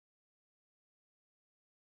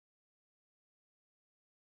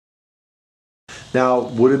Now,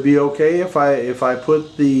 would it be okay if I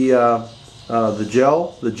put the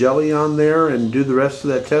jelly on there and do the rest of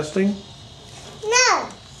that testing? No.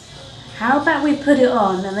 How about we put it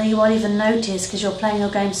on and then you won't even notice because you're playing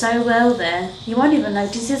your game so well there. You won't even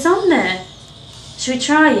notice it's on there. Should we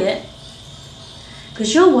try it?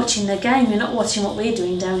 Because you're watching the game, you're not watching what we're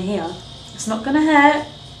doing down here. It's not going to hurt.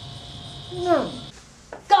 No.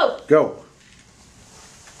 Go! Go.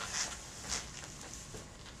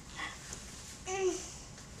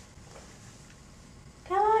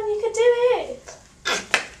 Come on, you can do it!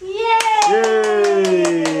 Yay!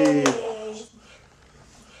 Yay!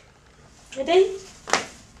 Ready?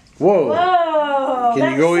 Whoa! Whoa!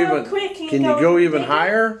 Can you go so even? Quick. Can you go even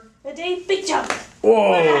higher? Ready? Big jump!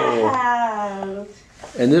 Whoa! Wow!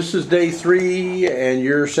 And this is day 3, and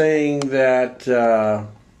you're saying that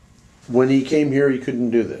when he came here, he couldn't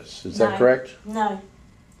do this. Is that correct? No.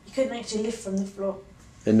 You couldn't actually lift from the floor.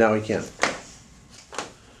 And now he can.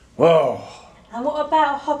 Whoa! And what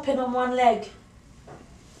about hopping on one leg?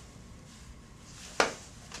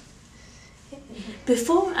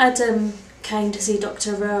 Before Adam came to see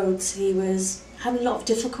Dr. Rhodes, he was having a lot of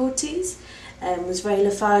difficulties, was very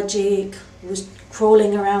lethargic, was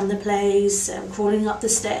crawling around the place, crawling up the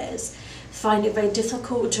stairs, find it very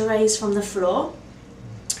difficult to raise from the floor.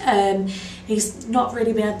 He's not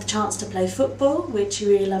really been had the chance to play football, which he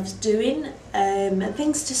really loves doing, and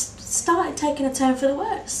things just started taking a turn for the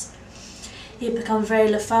worse. He had become very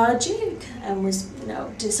lethargic and was,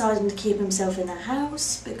 deciding to keep himself in the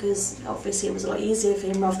house because obviously it was a lot easier for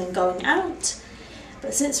him rather than going out.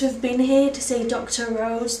 But since we've been here to see Dr.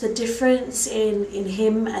 Rose, the difference in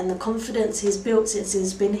him and the confidence he's built since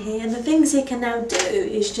he's been here and the things he can now do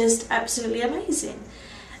is just absolutely amazing.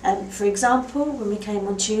 For example, when we came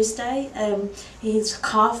on Tuesday, his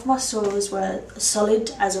calf muscles were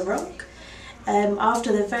solid as a rock.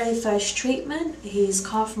 After the very first treatment, his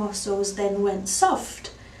calf muscles then went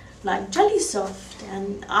soft, like jelly soft,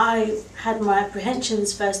 and I had my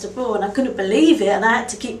apprehensions first of all, and I couldn't believe it, and I had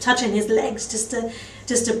to keep touching his legs just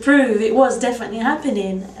to prove it was definitely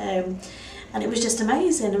happening, and it was just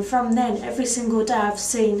amazing. And from then, every single day I've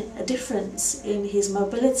seen a difference in his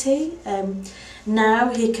mobility.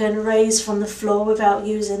 Now he can raise from the floor without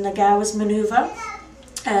using the Gowers manoeuvre.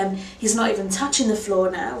 He's not even touching the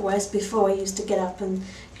floor now, whereas before he used to get up and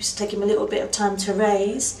it used to take him a little bit of time to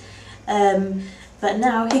raise. But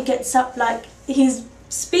now he gets up like he's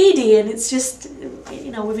speedy, and it's just,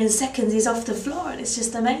 within seconds he's off the floor, and it's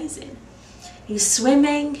just amazing. He's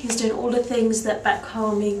swimming, he's doing all the things that back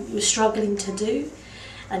home he was struggling to do.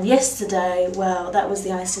 And yesterday, well, that was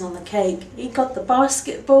the icing on the cake. He got the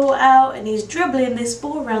basketball out and he's dribbling this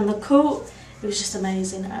ball around the court. It was just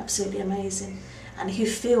amazing, absolutely amazing. And he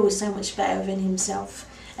feels so much better within himself.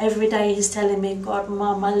 Every day he's telling me, God,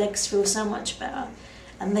 Mum, my legs feel so much better.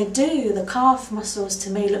 And they do. The calf muscles to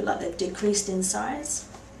me look like they've decreased in size.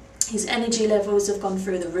 His energy levels have gone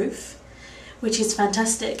through the roof, which is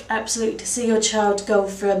fantastic. Absolutely, to see your child go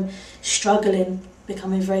from struggling,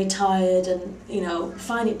 becoming very tired and,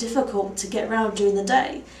 find it difficult to get around during the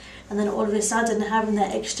day. And then all of a sudden having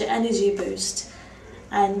that extra energy boost.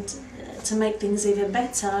 And to make things even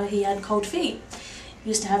better, he had cold feet. He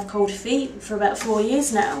used to have cold feet for about 4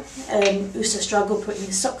 years now. Used to struggle putting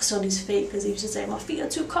his socks on his feet because he used to say, my feet are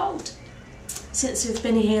too cold. Since we've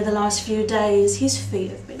been here the last few days, his feet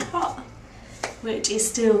have been hot, which is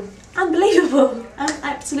still unbelievable,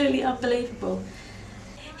 absolutely unbelievable.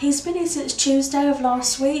 He's been here since Tuesday of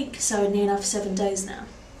last week, so near enough 7 days now.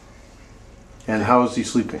 And how is he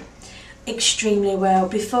sleeping? Extremely well.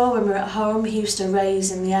 Before, when we were at home, he used to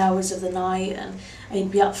raise in the hours of the night and he'd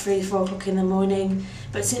be up 3, 4 o'clock in the morning.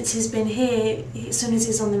 But since he's been here, as soon as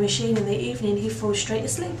he's on the machine in the evening, he falls straight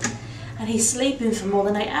asleep. And he's sleeping for more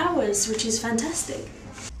than 8 hours, which is fantastic.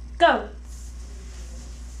 Go!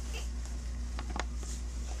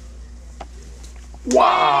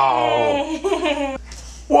 Wow!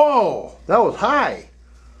 Whoa! That was high.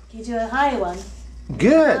 Can you do a higher one?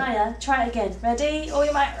 Good. Higher. Try it again. Ready? Or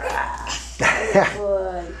you might... Good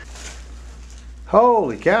boy.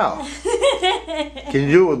 Holy cow. Can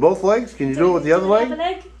you do it with both legs? Can you do it with the other leg?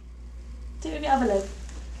 Do it with your other leg.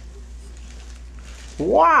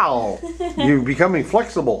 Wow. You're becoming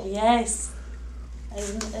flexible. Yes.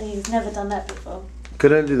 He's never done that before.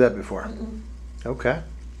 Couldn't do that before. Okay.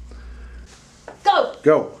 Go!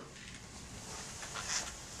 Go.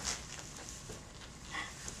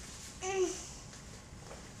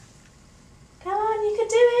 Come on, you can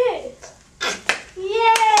do it!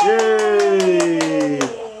 Yay! Yay!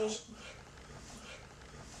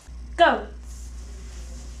 Go!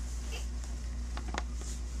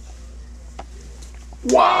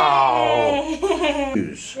 Wow! Yay!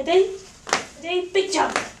 Ready? Ready? Big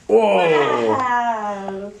jump. Whoa!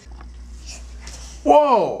 Wow.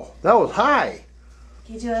 Whoa! That was high.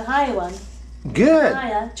 Can you do a higher one? Good.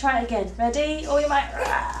 Higher. Try it again. Ready? All your might.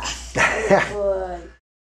 Good boy.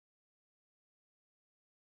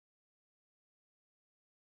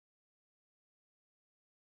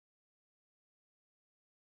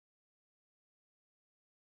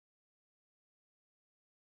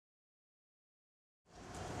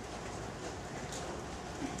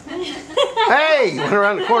 Hey, you went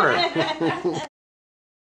around the corner.